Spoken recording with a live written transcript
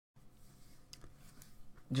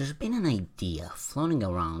There's been an idea floating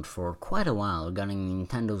around for quite a while regarding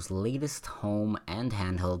Nintendo's latest home and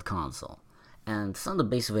handheld console, and to sum the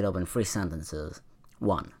base of it up in 3 sentences.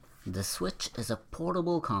 1. The Switch is a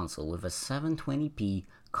portable console with a 720p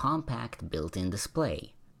compact built-in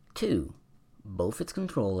display. 2. Both its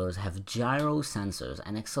controllers have gyro sensors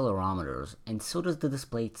and accelerometers, and so does the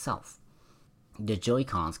display itself. The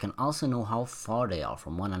Joy-Cons can also know how far they are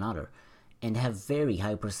from one another, and have very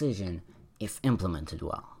high precision if implemented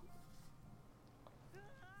well.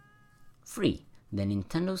 3. The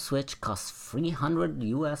Nintendo Switch costs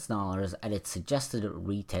 $300 at its suggested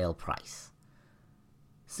retail price.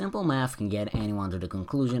 Simple math can get anyone to the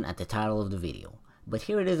conclusion at the title of the video, but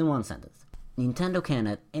here it is in 1 sentence. Nintendo can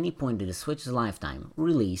at any point in the Switch's lifetime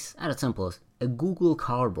release, at its simplest, a Google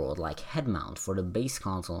Cardboard-like head mount for the base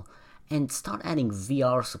console and start adding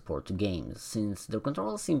VR support to games, since their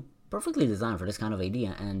controllers seem perfectly designed for this kind of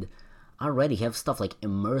idea and already have stuff like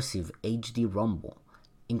immersive HD rumble,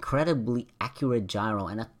 incredibly accurate gyro,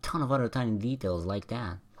 and a ton of other tiny details like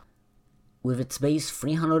that. With its base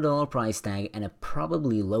 $300 price tag and a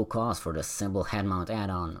probably low cost for the simple head mount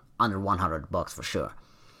add-on, under $100 for sure,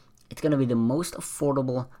 it's gonna be the most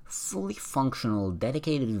affordable, fully functional,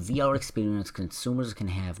 dedicated VR experience consumers can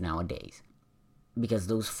have nowadays. Because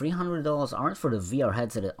those $300 aren't for the VR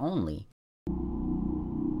headset only,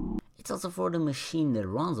 it's also for the machine that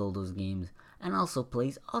runs all those games and also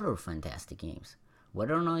plays other fantastic games.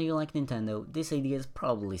 Whether or not you like Nintendo, this idea is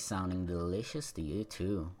probably sounding delicious to you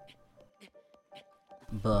too.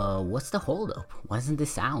 But what's the holdup? Why isn't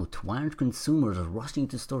this out? Why aren't consumers rushing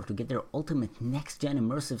to stores to get their ultimate next-gen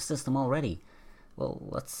immersive system already? Well,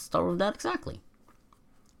 let's start with that exactly.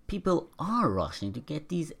 People are rushing to get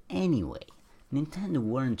these anyway. Nintendo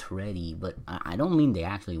weren't ready, but I don't mean they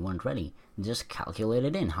actually weren't ready. Just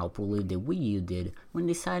calculated in how poorly the Wii U did when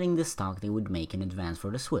deciding the stock they would make in advance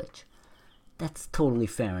for the Switch. That's totally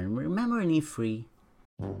fair, and remember in E3?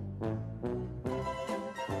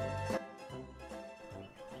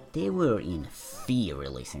 They were in fear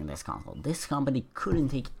releasing this console. This company couldn't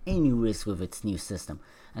take any risk with its new system,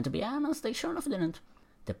 and to be honest, they sure enough didn't.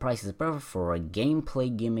 The price is perfect for a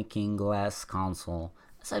gameplay gimmicking glass console,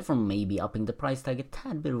 aside from maybe upping the price tag a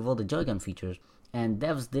tad bit with all the Joy-Con features, and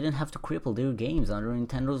devs didn't have to cripple their games under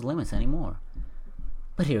Nintendo's limits anymore.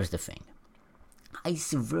 But here's the thing. I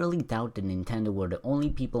severely doubt that Nintendo were the only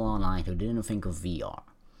people online who didn't think of VR.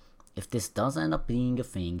 If this does end up being a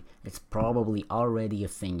thing, it's probably already a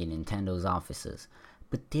thing in Nintendo's offices,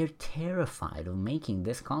 but they're terrified of making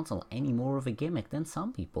this console any more of a gimmick than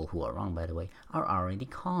some people, who are wrong by the way, are already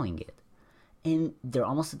calling it. And they're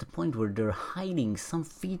almost at the point where they're hiding some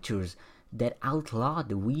features that outlaw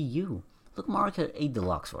the Wii U. Look, Mario Kart 8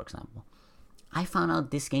 Deluxe for example. I found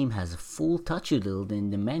out this game has a full touch utility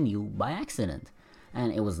in the menu by accident,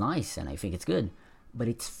 and it was nice and I think it's good, but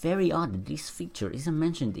it's very odd that this feature isn't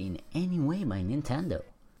mentioned in any way by Nintendo.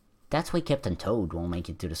 That's why Captain Toad won't make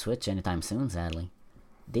it to the Switch anytime soon, sadly.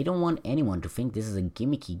 They don't want anyone to think this is a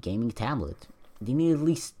gimmicky gaming tablet. They need at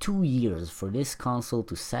least 2 years for this console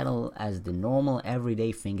to settle as the normal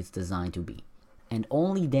everyday thing it's designed to be. And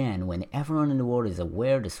only then, when everyone in the world is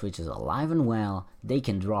aware the Switch is alive and well, they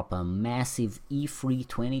can drop a massive E3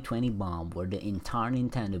 2020 bomb where the entire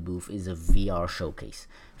Nintendo booth is a VR showcase,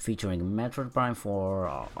 featuring Metroid Prime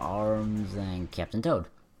 4, ARMS, and Captain Toad,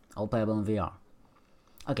 all playable in VR.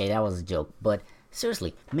 Okay, that was a joke, but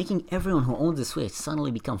seriously, making everyone who owns the Switch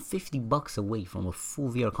suddenly become $50 away from a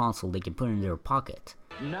full VR console they can put in their pocket.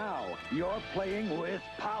 Now you're playing with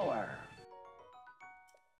power.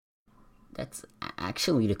 That's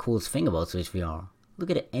actually the coolest thing about Switch VR. Look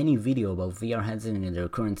at any video about VR headsets in their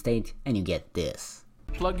current state, and you get this.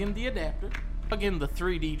 Plug in the adapter, plug in the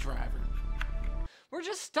 3D driver. We're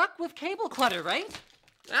just stuck with cable clutter, right?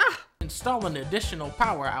 Install an additional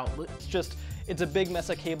power outlet. It's a big mess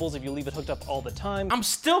of cables if you leave it hooked up all the time. I'm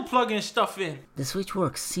still plugging stuff in. The Switch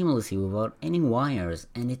works seamlessly without any wires,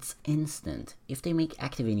 and it's instant. If they make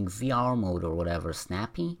activating VR mode or whatever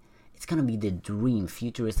snappy, it's gonna be the dream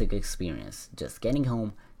futuristic experience. Just getting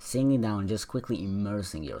home, sitting down, and just quickly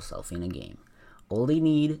immersing yourself in a game. All they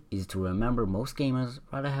need is to remember most gamers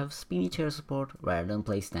rather have spinny chair support rather than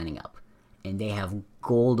play standing up. And they have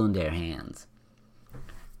gold on their hands.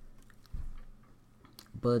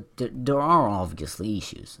 But there are obviously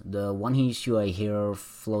issues. The one issue I hear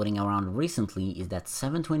floating around recently is that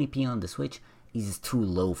 720p on the Switch is too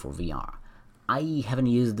low for VR. I haven't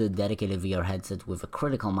used a dedicated VR headset with a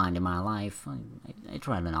critical mind in my life. I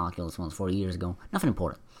tried an Oculus once 4 years ago, nothing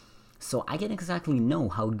important. So I can't exactly know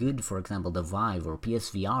how good, for example, the Vive or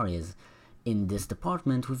PSVR is in this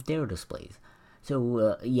department with their displays.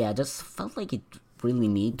 So yeah, just felt like it really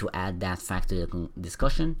need to add that fact to the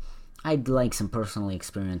discussion, I'd like some personally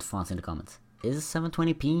experienced thoughts in the comments. Is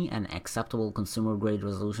 720p an acceptable consumer grade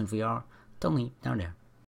resolution VR? Tell me down there.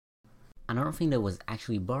 Another thing that was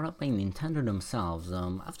actually brought up by Nintendo themselves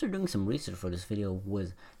after doing some research for this video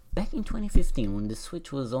was back in 2015 when the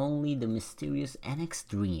Switch was only the mysterious NX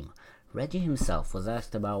Dream. Reggie himself was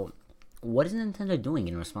asked about what is Nintendo doing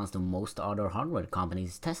in response to most other hardware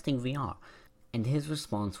companies testing VR, and his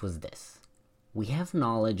response was this: we have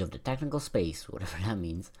knowledge of the technical space, whatever that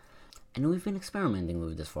means, and we've been experimenting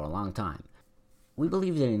with this for a long time. We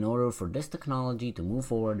believe that in order for this technology to move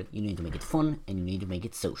forward, you need to make it fun and you need to make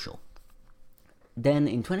it social. Then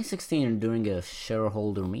in 2016, during a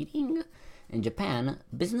shareholder meeting in Japan,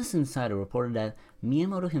 Business Insider reported that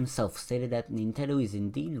Miyamoto himself stated that Nintendo is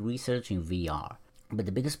indeed researching VR, but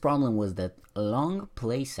the biggest problem was that long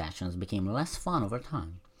play sessions became less fun over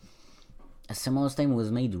time. A similar statement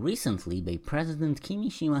was made recently by President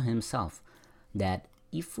Kimishima himself, that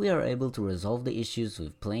if we are able to resolve the issues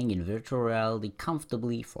with playing in virtual reality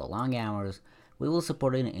comfortably for long hours, we will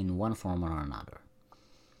support it in one form or another.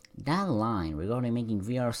 That line regarding making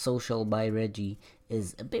VR social by Reggie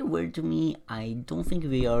is a bit weird to me. I don't think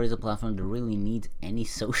VR is a platform that really needs any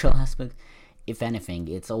social aspect. If anything,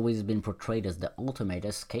 it's always been portrayed as the ultimate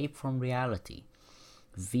escape from reality.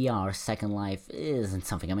 VR Second Life isn't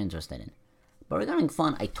something I'm interested in. But regarding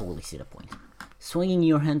fun, I totally see the point. Swinging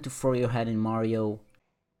your hand to throw your head in Mario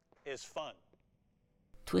Is fun.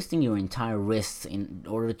 Twisting your entire wrists in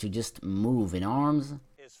order to just move in arms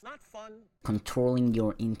Is not fun. Controlling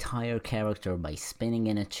your entire character by spinning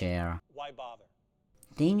in a chair. Why bother?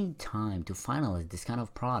 They need time to finalize this kind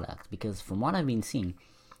of product because from what I've been seeing,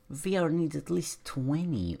 VR needs at least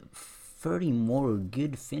 20-30 more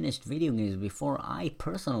good finished video games before I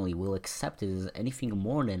personally will accept it as anything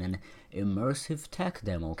more than an immersive tech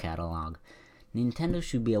demo catalog. Nintendo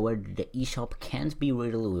should be aware that the eShop can't be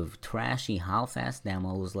riddled with trashy half-assed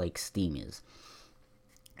demos like Steam is.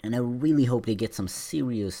 And I really hope they get some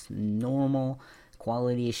serious, normal,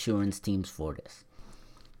 quality assurance teams for this.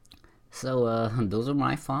 So, those are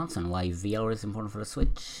my thoughts on why VR is important for the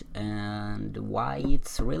Switch, and why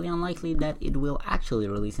it's really unlikely that it will actually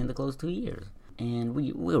release in the close 2 years. And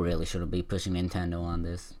we really shouldn't be pushing Nintendo on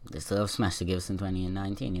this. They still have Smash to give us in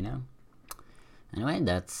 2019, you know? Anyway,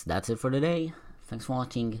 that's it for today. Thanks for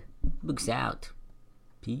watching. Books out.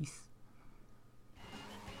 Peace.